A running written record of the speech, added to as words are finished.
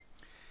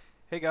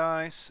Hey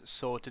guys,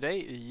 so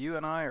today you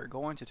and I are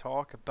going to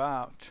talk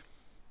about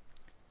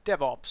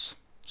DevOps.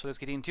 So let's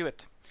get into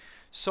it.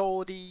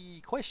 So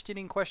the question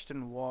in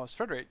question was,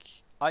 Frederick,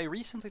 I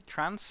recently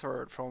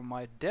transferred from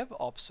my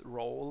DevOps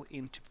role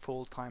into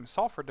full-time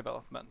software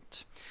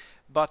development.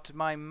 But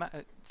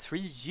 3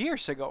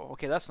 years ago,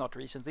 okay, that's not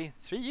recently.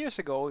 3 years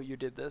ago you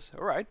did this,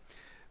 all right.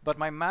 But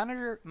my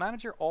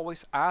manager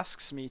always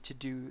asks me to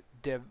do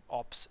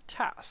DevOps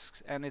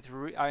tasks, and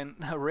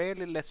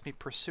rarely lets me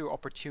pursue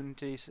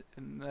opportunities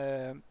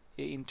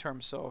in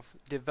terms of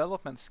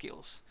development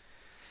skills.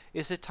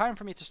 Is it time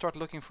for me to start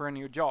looking for a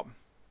new job?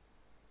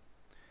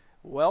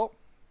 Well,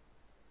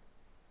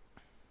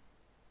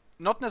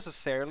 not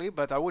necessarily,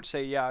 but I would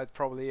say yeah, it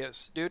probably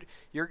is. Dude,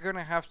 you're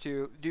gonna have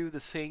to do the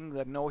thing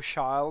that no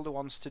child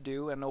wants to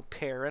do and no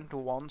parent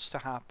wants to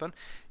happen.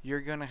 You're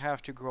gonna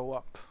have to grow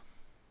up.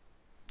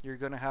 You're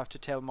gonna have to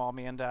tell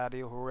mommy and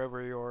daddy or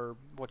whoever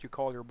what you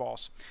call your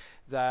boss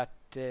that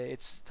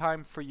it's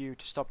time for you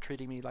to stop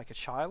treating me like a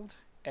child,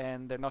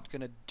 and they're not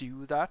gonna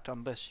do that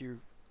unless you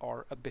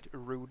are a bit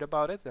rude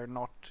about it. They're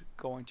not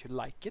going to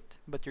like it,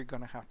 but you're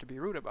gonna have to be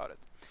rude about it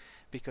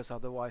because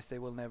otherwise they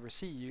will never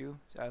see you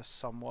as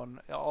someone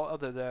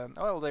other than,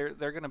 well, they're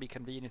going to be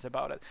convenient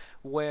about it.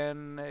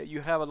 When you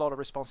have a lot of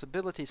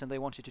responsibilities and they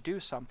want you to do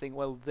something,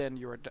 well, then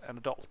you're an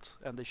adult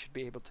and they should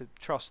be able to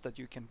trust that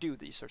you can do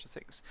these sorts of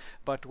things.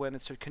 But when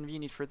it's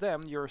convenient for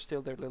them, you're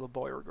still their little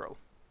boy or girl.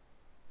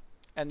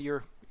 And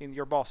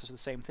your boss is the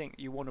same thing.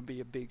 You want to be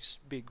a big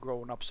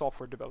grown up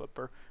software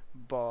developer,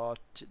 but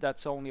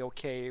that's only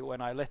okay when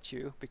I let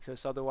you,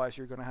 because otherwise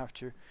you're gonna have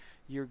to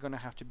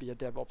be a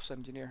DevOps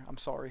engineer. I'm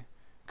sorry,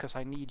 because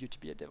I need you to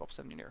be a DevOps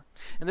engineer.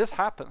 And this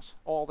happens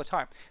all the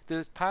time.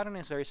 The pattern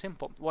is very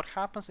simple. What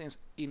happens is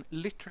in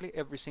literally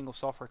every single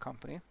software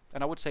company,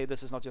 and I would say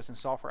this is not just in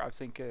software, I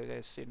think it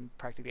is in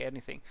practically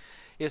anything,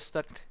 is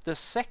that the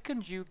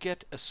second you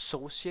get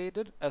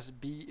associated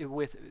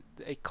with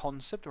a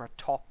concept or a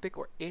topic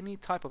or any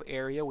type of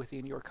area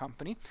within your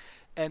company,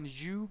 and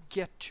you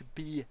get to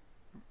be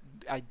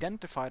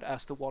identified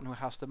as the one who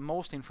has the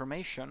most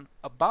information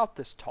about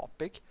this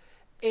topic,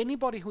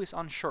 anybody who is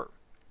unsure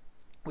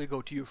will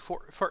go to you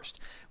first,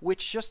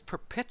 which just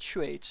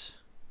perpetuates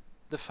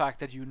the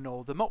fact that you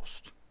know the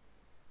most.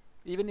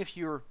 Even if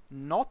you're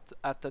not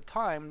at the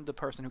time the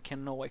person who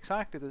can know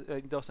exactly,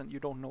 you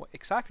don't know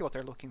exactly what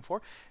they're looking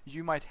for,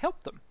 you might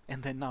help them,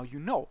 and then now you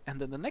know,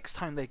 and then the next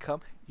time they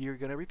come, you're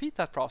gonna repeat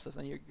that process,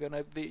 and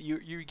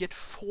you get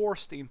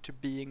forced into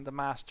being the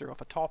master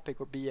of a topic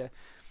or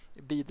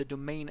be the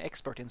domain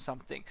expert in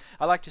something.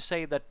 I like to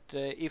say that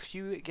if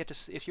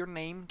your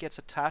name gets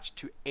attached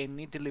to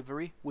any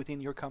delivery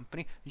within your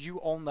company, you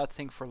own that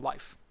thing for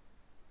life.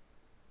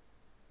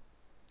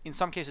 In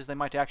some cases, they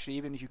might actually,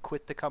 even if you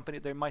quit the company,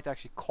 they might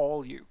actually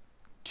call you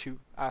to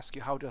ask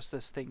you how does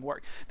this thing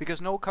work,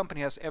 because no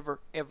company has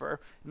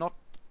not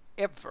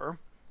ever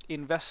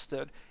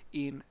invested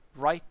in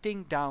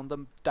writing down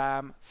the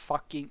damn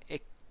fucking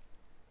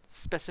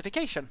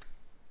specification.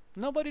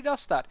 Nobody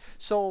does that.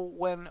 So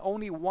when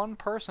only one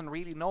person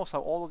really knows how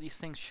all of these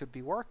things should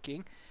be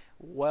working,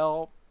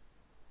 well,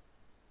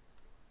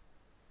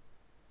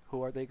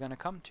 who are they going to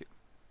come to?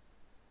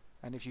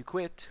 And if you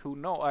quit,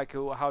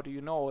 how do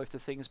you know if the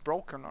thing is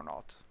broken or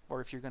not,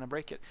 or if you're going to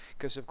break it?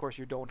 Because of course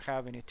you don't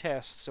have any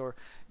tests, or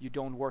you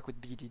don't work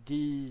with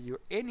BDD or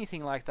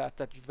anything like that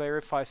that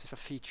verifies if a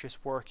feature is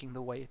working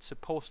the way it's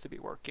supposed to be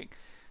working.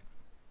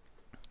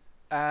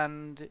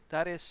 And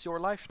that is your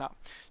life now.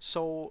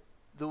 So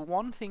the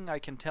one thing I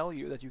can tell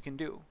you that you can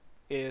do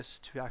is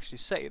to actually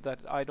say that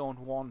I don't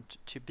want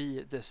to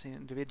be this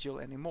individual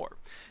anymore.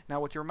 Now,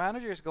 what your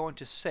manager is going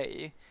to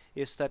say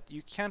is that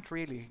you can't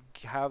really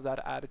have that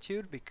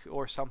attitude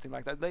or something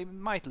like that. They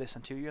might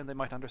listen to you and they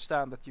might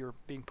understand that you're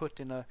being put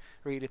in a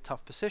really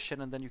tough position,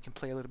 and then you can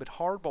play a little bit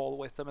hardball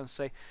with them and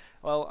say,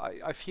 well,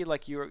 I feel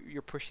like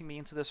you're pushing me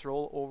into this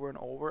role over and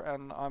over,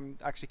 and I'm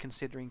actually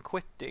considering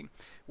quitting.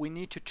 We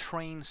need to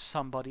train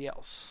somebody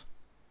else.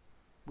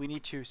 We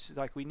need to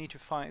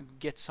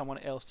get someone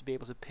else to be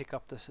able to pick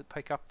up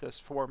this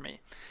for me.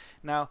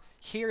 Now,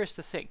 here is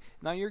the thing.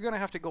 Now you're going to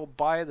have to go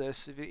buy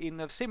this in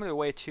a similar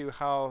way to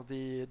how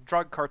the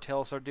drug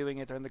cartels are doing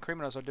it and the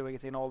criminals are doing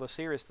it in all the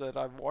series that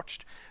I've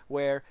watched,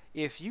 where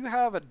if you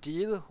have a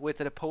deal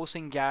with an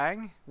opposing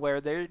gang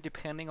where they're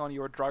depending on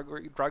your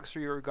drugs or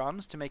your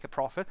guns to make a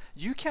profit,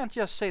 you can't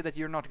just say that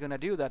you're not going to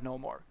do that no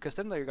more, because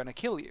then they're going to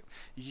kill you.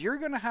 You're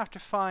going to have to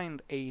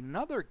find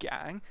another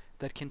gang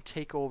that can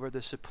take over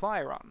the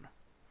supply run.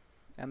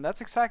 And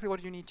that's exactly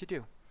what you need to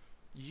do.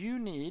 You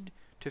need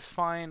to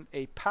find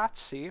a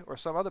patsy or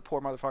some other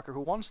poor motherfucker who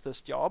wants this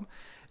job,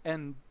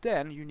 and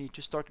then you need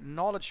to start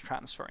knowledge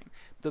transferring.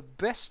 The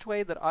best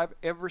way that I've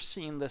ever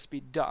seen this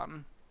be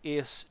done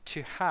is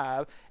to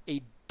have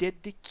a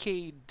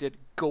dedicated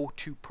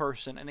go-to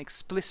person, an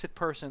explicit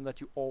person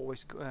that you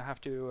always have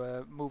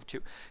to move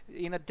to.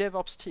 In a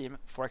DevOps team,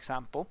 for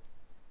example,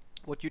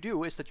 what you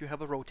do is that you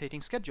have a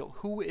rotating schedule.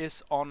 Who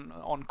is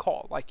on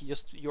call, like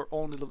just your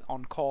own little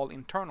on call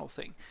internal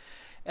thing.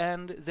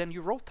 and then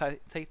you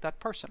rotate that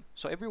person.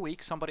 So every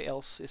week somebody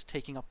else is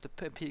picking up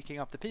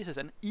the pieces,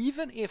 and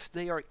even if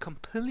they are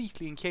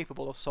completely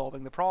incapable of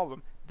solving the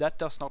problem, that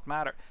does not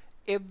matter.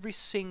 Every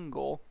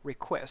single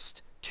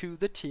request to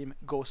the team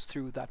goes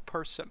through that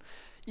person.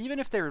 Even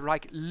if they're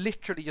like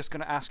literally just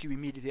going to ask you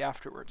immediately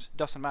afterwards,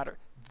 doesn't matter.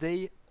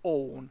 They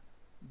own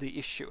the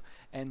issue,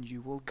 and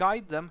you will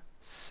guide them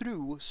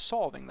through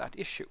solving that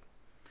issue.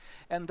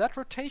 And that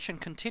rotation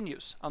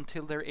continues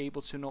until they're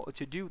able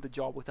to do the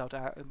job without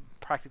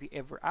practically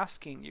ever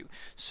asking you.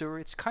 So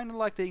it's kind of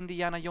like the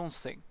Indiana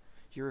Jones thing.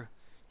 You're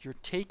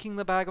taking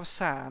the bag of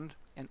sand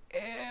and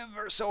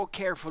ever so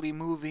carefully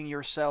moving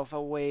yourself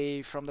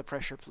away from the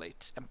pressure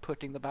plate and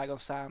putting the bag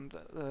of sand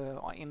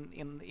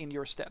in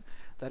your stead.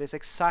 That is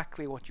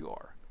exactly what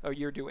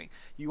you're doing.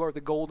 You are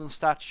the golden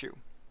statue.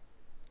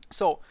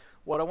 So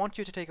what I want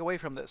you to take away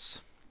from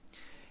this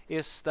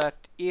is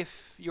that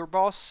if your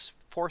boss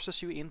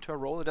forces you into a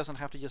role, it doesn't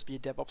have to just be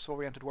DevOps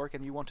oriented work,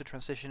 and you want to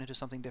transition into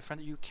something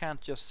different, you can't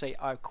just say,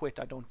 I quit,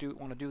 I don't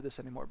want to do this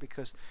anymore.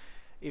 Because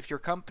if your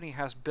company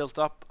has built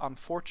up,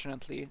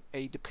 unfortunately,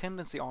 a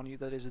dependency on you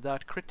that is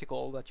that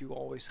critical that you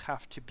always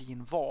have to be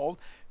involved,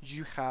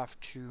 you have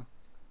to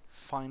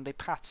find a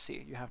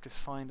patsy, you have to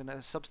find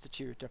a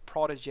substitute, a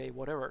protege,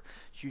 whatever.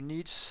 You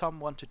need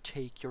someone to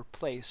take your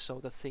place so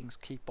that things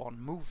keep on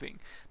moving.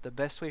 The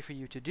best way for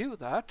you to do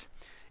that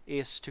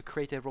is to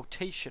create a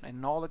rotation, a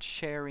knowledge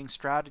sharing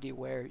strategy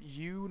where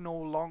you no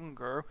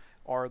longer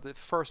are the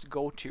first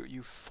go-to.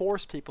 You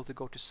force people to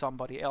go to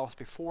somebody else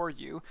before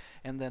you,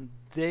 and then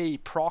they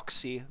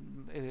proxy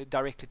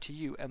directly to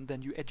you, and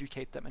then you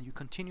educate them, and you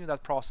continue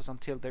that process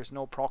until there's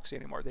no proxy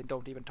anymore. They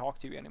don't even talk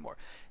to you anymore,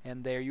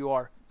 and there you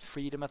are,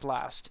 freedom at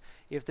last.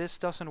 If this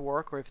doesn't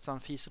work, or if it's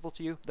unfeasible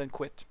to you, then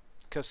quit,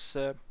 because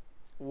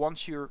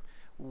once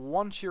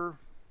you're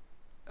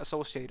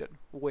associated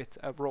with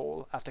a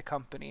role at the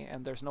company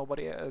and there's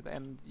nobody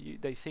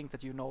they think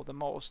that you know the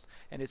most,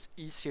 and it's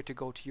easier to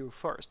go to you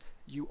first,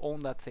 you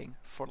own that thing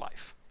for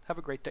life. Have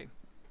a great day.